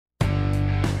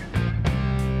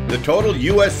The total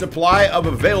U.S. supply of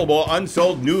available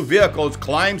unsold new vehicles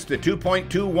climbs to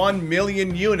 2.21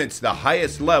 million units, the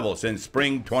highest level since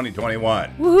spring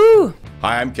 2021. Woohoo!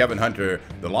 Hi, I'm Kevin Hunter,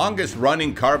 the longest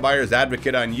running car buyer's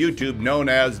advocate on YouTube, known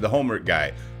as the Homework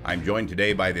Guy. I'm joined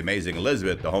today by the amazing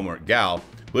Elizabeth, the Homework Gal,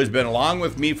 who has been along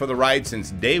with me for the ride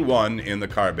since day one in the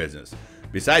car business.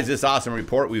 Besides this awesome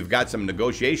report, we've got some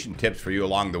negotiation tips for you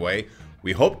along the way.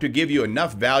 We hope to give you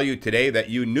enough value today that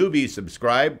you newbies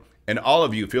subscribe and all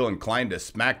of you feel inclined to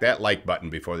smack that like button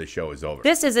before the show is over.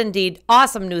 This is indeed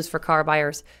awesome news for car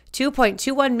buyers.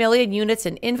 2.21 million units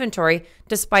in inventory,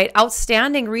 despite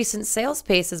outstanding recent sales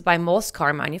paces by most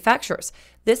car manufacturers.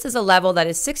 This is a level that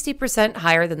is 60%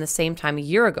 higher than the same time a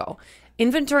year ago.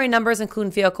 Inventory numbers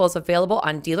include vehicles available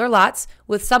on dealer lots,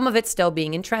 with some of it still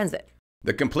being in transit.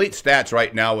 The complete stats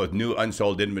right now with new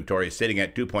unsold inventory sitting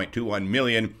at 2.21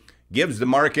 million gives the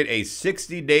market a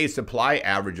 60-day supply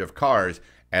average of cars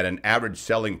at an average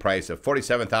selling price of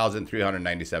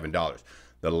 $47,397.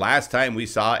 The last time we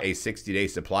saw a 60-day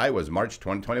supply was March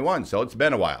 2021, so it's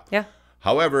been a while. Yeah.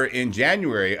 However, in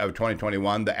January of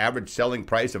 2021, the average selling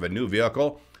price of a new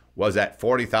vehicle was at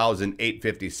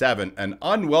 $40,857, an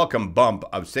unwelcome bump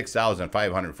of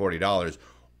 $6,540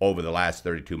 over the last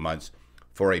 32 months.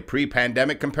 For a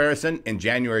pre-pandemic comparison, in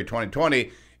January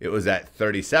 2020, it was at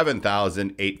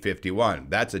 $37,851.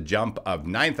 That's a jump of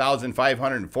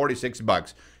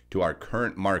 $9,546 to our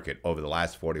current market over the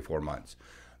last 44 months.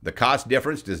 The cost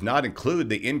difference does not include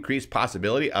the increased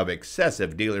possibility of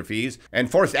excessive dealer fees and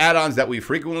forced add-ons that we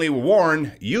frequently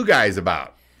warn you guys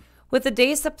about. With the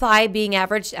day's supply being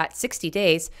averaged at 60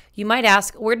 days, you might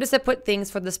ask, where does it put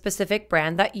things for the specific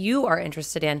brand that you are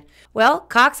interested in? Well,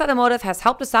 Cox Automotive has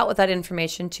helped us out with that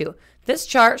information too. This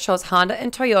chart shows Honda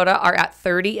and Toyota are at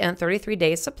 30 and 33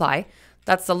 days supply.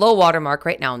 That's the low water mark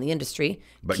right now in the industry.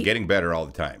 But getting better all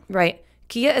the time. Right.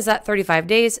 Kia is at 35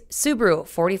 days, Subaru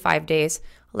 45 days,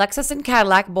 Lexus and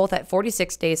Cadillac both at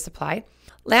 46 days supply.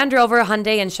 Land Rover,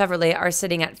 Hyundai, and Chevrolet are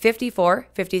sitting at 54,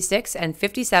 56, and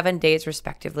 57 days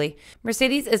respectively.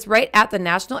 Mercedes is right at the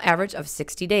national average of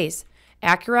 60 days.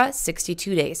 Acura,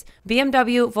 62 days.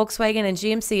 BMW, Volkswagen, and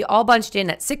GMC all bunched in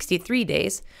at 63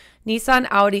 days. Nissan,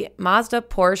 Audi, Mazda,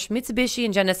 Porsche, Mitsubishi,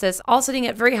 and Genesis all sitting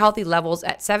at very healthy levels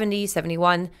at 70,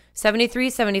 71, 73,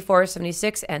 74,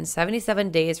 76, and 77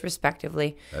 days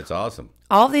respectively. That's awesome.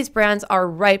 All of these brands are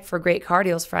ripe for great car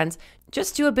deals, friends.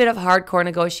 Just do a bit of hardcore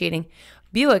negotiating.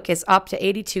 Buick is up to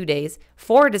 82 days.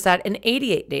 Ford is at an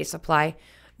 88-day supply.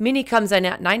 Mini comes in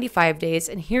at 95 days,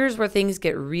 and here's where things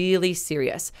get really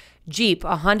serious. Jeep,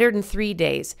 103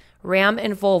 days. Ram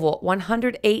and Volvo,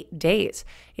 108 days.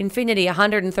 Infiniti,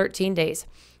 113 days.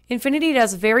 Infiniti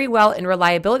does very well in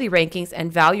reliability rankings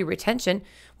and value retention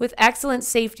with excellent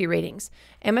safety ratings.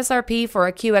 MSRP for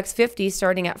a QX50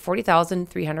 starting at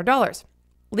 $40,300.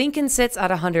 Lincoln sits at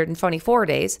 124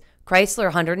 days, Chrysler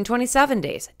 127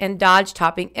 days, and Dodge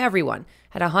topping everyone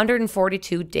at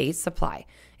 142 days supply.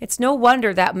 It's no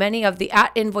wonder that many of the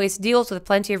at-invoice deals with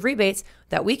plenty of rebates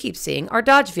that we keep seeing are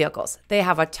Dodge vehicles. They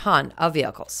have a ton of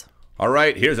vehicles. All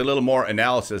right, here's a little more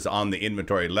analysis on the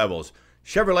inventory levels.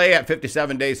 Chevrolet at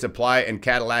 57 days supply and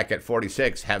Cadillac at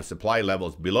 46 have supply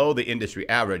levels below the industry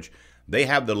average. They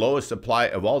have the lowest supply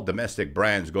of all domestic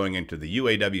brands going into the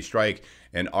UAW strike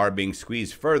and are being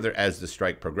squeezed further as the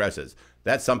strike progresses.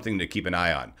 That's something to keep an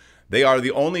eye on. They are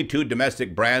the only two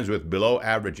domestic brands with below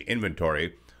average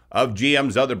inventory. Of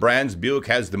GM's other brands, Buick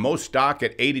has the most stock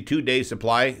at 82 days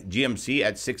supply. GMC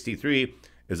at 63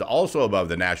 is also above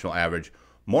the national average.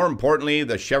 More importantly,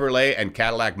 the Chevrolet and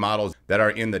Cadillac models that are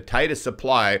in the tightest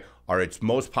supply are its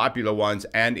most popular ones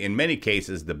and in many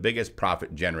cases the biggest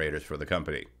profit generators for the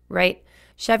company. Right.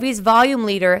 Chevy's volume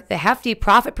leader, the hefty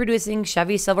profit-producing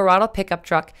Chevy Silverado pickup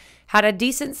truck, had a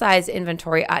decent-sized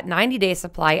inventory at 90-day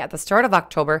supply at the start of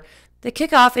October, the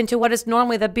kickoff into what is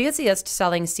normally the busiest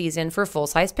selling season for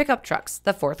full-size pickup trucks,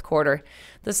 the fourth quarter.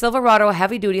 The Silverado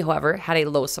heavy-duty, however, had a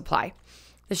low supply.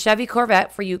 The Chevy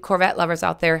Corvette, for you Corvette lovers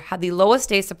out there, had the lowest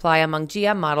day supply among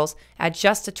GM models at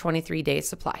just a 23-day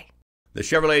supply. The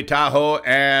Chevrolet Tahoe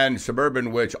and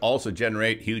Suburban, which also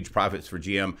generate huge profits for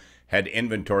GM, had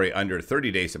inventory under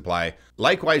 30-day supply.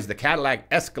 Likewise, the Cadillac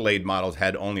Escalade models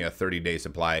had only a 30-day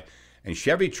supply. And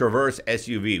Chevy Traverse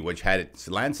SUV, which had its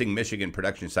Lansing, Michigan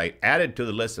production site added to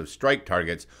the list of strike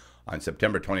targets on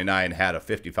September 29, had a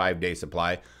 55-day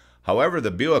supply. However, the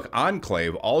Buick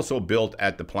Enclave, also built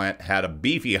at the plant, had a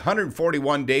beefy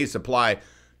 141-day supply.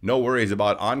 No worries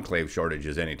about Enclave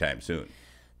shortages anytime soon.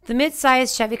 The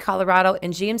mid-sized Chevy Colorado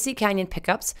and GMC Canyon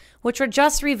pickups, which were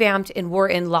just revamped and were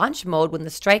in launch mode when the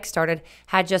strike started,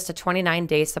 had just a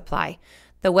 29-day supply.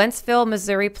 The Wentzville,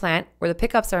 Missouri plant, where the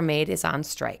pickups are made, is on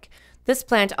strike. This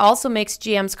plant also makes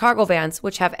GM's cargo vans,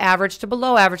 which have average to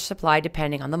below average supply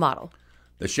depending on the model.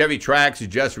 The Chevy Trax,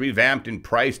 just revamped and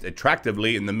priced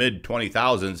attractively in the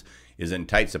mid-20,000s, is in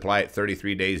tight supply at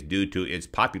 33 days due to its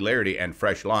popularity and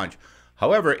fresh launch.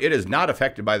 However, it is not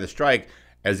affected by the strike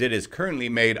as it is currently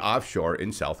made offshore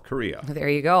in South Korea. There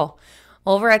you go.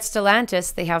 Over at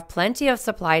Stellantis, they have plenty of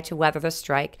supply to weather the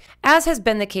strike. As has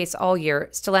been the case all year,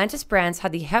 Stellantis brands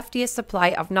had the heftiest supply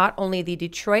of not only the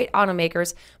Detroit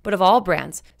automakers, but of all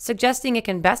brands, suggesting it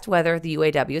can best weather the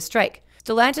UAW strike.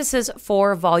 Stellantis'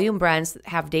 4 volume brands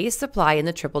have days supply in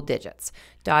the triple digits.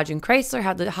 Dodge and Chrysler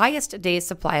have the highest days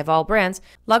supply of all brands,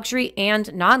 luxury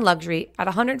and non-luxury at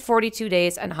 142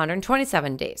 days and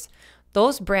 127 days.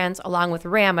 Those brands, along with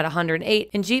Ram at 108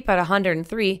 and Jeep at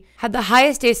 103, had the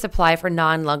highest day supply for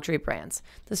non-luxury brands.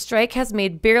 The strike has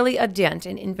made barely a dent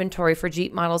in inventory for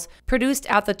Jeep models produced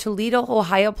at the Toledo,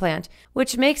 Ohio plant,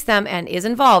 which makes them and is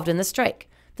involved in the strike.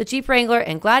 The Jeep Wrangler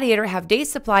and Gladiator have day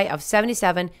supply of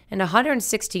 77 and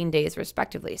 116 days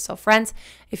respectively. So friends,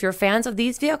 if you're fans of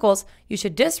these vehicles, you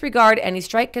should disregard any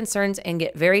strike concerns and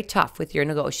get very tough with your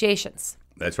negotiations.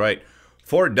 That's right.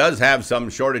 Ford does have some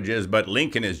shortages, but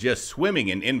Lincoln is just swimming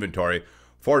in inventory.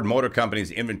 Ford Motor Company's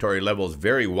inventory levels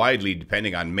vary widely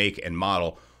depending on make and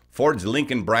model. Ford's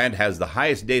Lincoln brand has the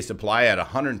highest day supply at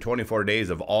 124 days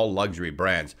of all luxury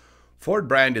brands. Ford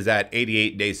brand is at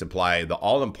 88-day supply. The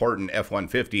all-important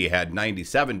F-150 had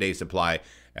 97-day supply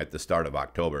at the start of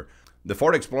October. The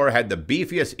Ford Explorer had the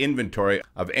beefiest inventory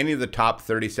of any of the top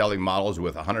 30 selling models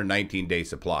with 119-day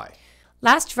supply.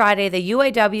 Last Friday, the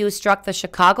UAW struck the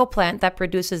Chicago plant that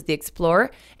produces the Explorer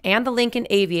and the Lincoln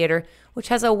Aviator, which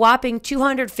has a whopping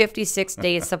 256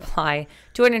 days supply.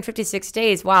 256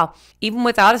 days, wow. Even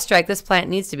without a strike, this plant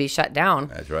needs to be shut down.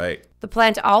 That's right. The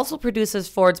plant also produces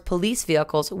Ford's police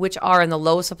vehicles, which are in the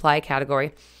low supply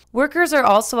category. Workers are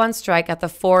also on strike at the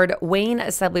Ford Wayne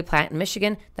assembly plant in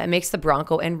Michigan that makes the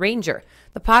Bronco and Ranger.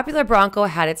 The popular Bronco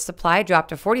had its supply dropped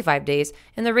to 45 days,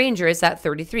 and the Ranger is at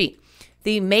 33.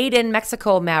 The Made in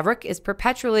Mexico Maverick is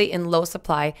perpetually in low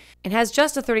supply and has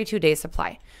just a 32-day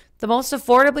supply. The most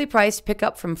affordably priced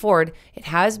pickup from Ford, it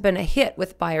has been a hit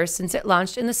with buyers since it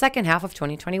launched in the second half of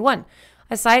 2021.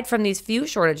 Aside from these few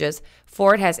shortages,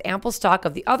 Ford has ample stock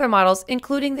of the other models,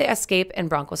 including the Escape and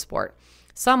Bronco Sport.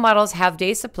 Some models have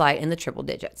day supply in the triple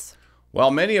digits.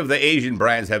 While many of the Asian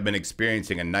brands have been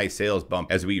experiencing a nice sales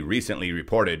bump, as we recently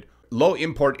reported, low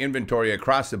import inventory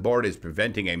across the board is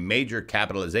preventing a major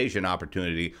capitalization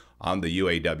opportunity on the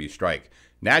UAW strike.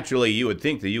 Naturally, you would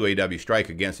think the UAW strike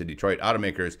against the Detroit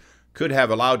automakers could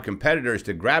have allowed competitors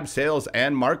to grab sales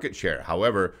and market share.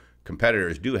 However,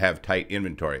 competitors do have tight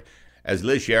inventory. As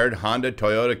Liz shared, Honda,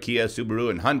 Toyota, Kia,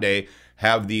 Subaru, and Hyundai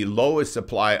have the lowest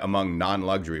supply among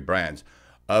non-luxury brands.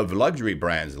 Of luxury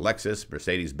brands, Lexus,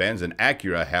 Mercedes-Benz, and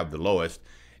Acura have the lowest.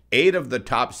 8 of the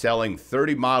top-selling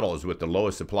 30 models with the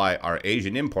lowest supply are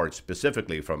Asian imports,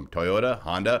 specifically from Toyota,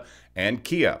 Honda, and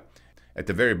Kia. At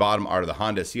the very bottom are the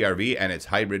Honda CR-V and its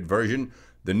hybrid version,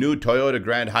 the new Toyota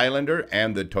Grand Highlander,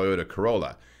 and the Toyota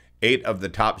Corolla. 8 of the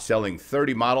top-selling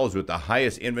 30 models with the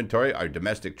highest inventory are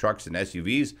domestic trucks and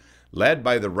SUVs, led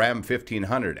by the Ram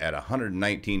 1500 at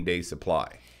 119-day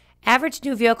supply. Average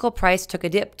new vehicle price took a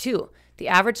dip too. The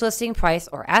average listing price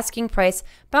or asking price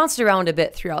bounced around a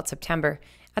bit throughout September.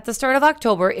 At the start of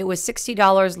October, it was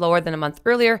 $60 lower than a month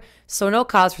earlier, so no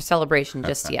cause for celebration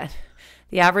just yet.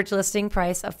 The average listing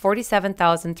price of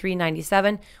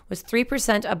 $47,397 was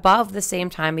 3% above the same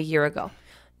time a year ago.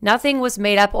 Nothing was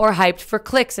made up or hyped for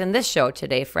clicks in this show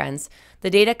today, friends. The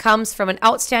data comes from an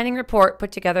outstanding report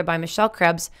put together by Michelle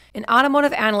Krebs, an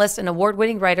automotive analyst and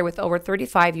award-winning writer with over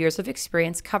 35 years of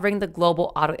experience covering the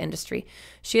global auto industry.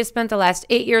 She has spent the last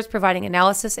 8 years providing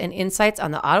analysis and insights on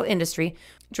the auto industry,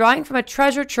 drawing from a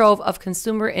treasure trove of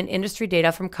consumer and industry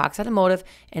data from Cox Automotive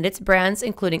and its brands,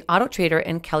 including Auto Trader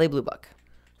and Kelley Blue Book.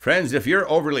 Friends, if you're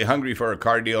overly hungry for a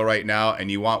car deal right now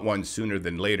and you want one sooner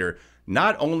than later,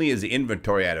 not only is the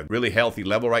inventory at a really healthy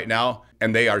level right now,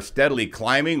 and they are steadily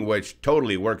climbing, which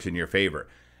totally works in your favor.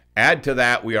 Add to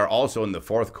that, we are also in the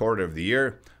fourth quarter of the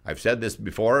year. I've said this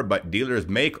before, but dealers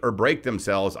make or break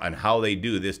themselves on how they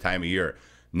do this time of year.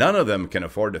 None of them can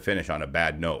afford to finish on a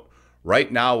bad note.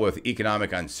 Right now, with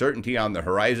economic uncertainty on the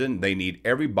horizon, they need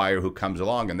every buyer who comes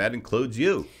along, and that includes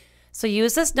you. So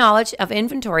use this knowledge of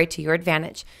inventory to your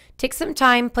advantage. Take some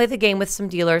time, play the game with some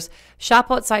dealers, shop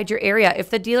outside your area if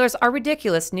the dealers are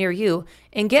ridiculous near you,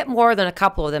 and get more than a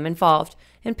couple of them involved,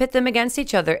 and pit them against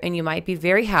each other, and you might be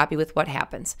very happy with what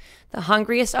happens. The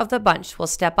hungriest of the bunch will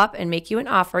step up and make you an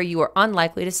offer you are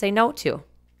unlikely to say no to.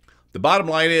 The bottom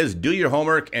line is, do your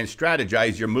homework and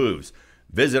strategize your moves.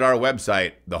 Visit our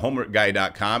website,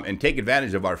 thehomeworkguy.com, and take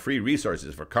advantage of our free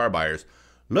resources for car buyers.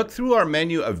 Look through our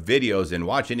menu of videos and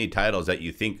watch any titles that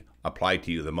you think apply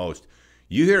to you the most.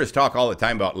 You hear us talk all the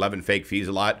time about loving fake fees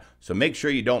a lot, so make sure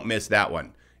you don't miss that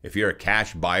one. If you're a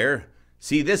cash buyer,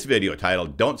 see this video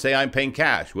titled, Don't Say I'm Paying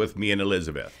Cash, with me and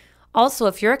Elizabeth. Also,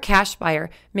 if you're a cash buyer,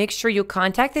 make sure you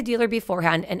contact the dealer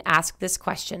beforehand and ask this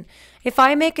question. If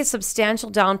I make a substantial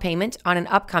down payment on an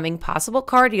upcoming possible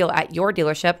car deal at your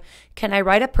dealership, can I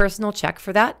write a personal check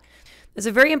for that? There's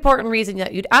a very important reason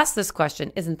that you'd ask this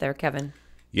question, isn't there, Kevin?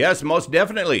 Yes, most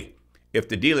definitely. If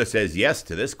the dealer says yes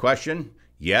to this question,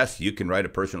 yes, you can write a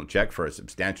personal check for a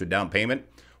substantial down payment.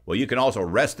 Well, you can also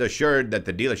rest assured that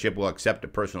the dealership will accept a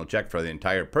personal check for the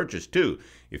entire purchase too,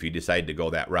 if you decide to go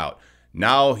that route.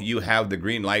 Now you have the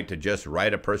green light to just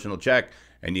write a personal check,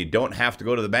 and you don't have to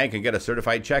go to the bank and get a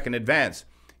certified check in advance.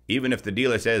 Even if the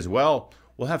dealer says, well,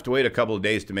 we'll have to wait a couple of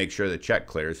days to make sure the check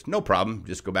clears, no problem.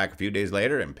 Just go back a few days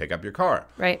later and pick up your car.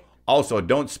 Right. Also,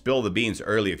 don't spill the beans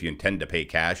early if you intend to pay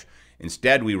cash.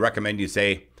 Instead, we recommend you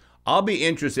say, I'll be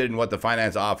interested in what the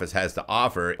finance office has to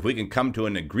offer if we can come to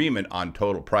an agreement on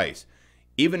total price.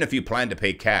 Even if you plan to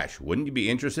pay cash, wouldn't you be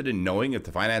interested in knowing if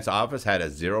the finance office had a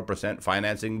 0%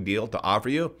 financing deal to offer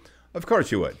you? Of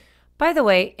course you would. By the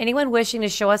way, anyone wishing to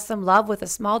show us some love with a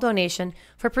small donation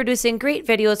for producing great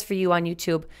videos for you on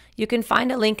YouTube, you can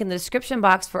find a link in the description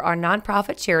box for our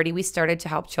nonprofit charity we started to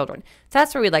help children.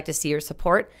 That's where we'd like to see your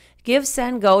support.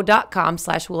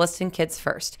 GiveSendGo.com/Williston Kids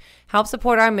First. Help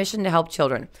support our mission to help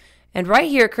children. And right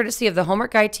here, courtesy of the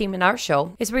Homework Guy team in our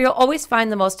show, is where you'll always find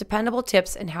the most dependable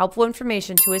tips and helpful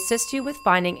information to assist you with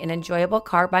finding an enjoyable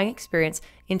car buying experience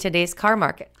in today's car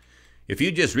market. If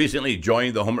you just recently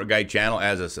joined the Homework Guy channel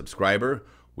as a subscriber,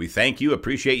 we thank you,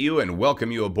 appreciate you, and welcome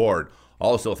you aboard.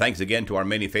 Also, thanks again to our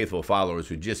many faithful followers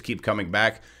who just keep coming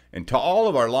back. And to all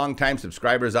of our longtime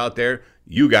subscribers out there,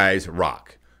 you guys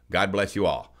rock. God bless you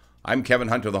all. I'm Kevin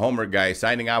Hunter, the Homework Guy,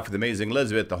 signing off with amazing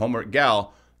Elizabeth, the Homework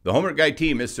Gal. The Homework Guy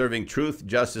team is serving truth,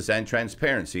 justice, and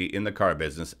transparency in the car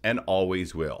business, and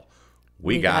always will.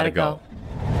 We gotta go.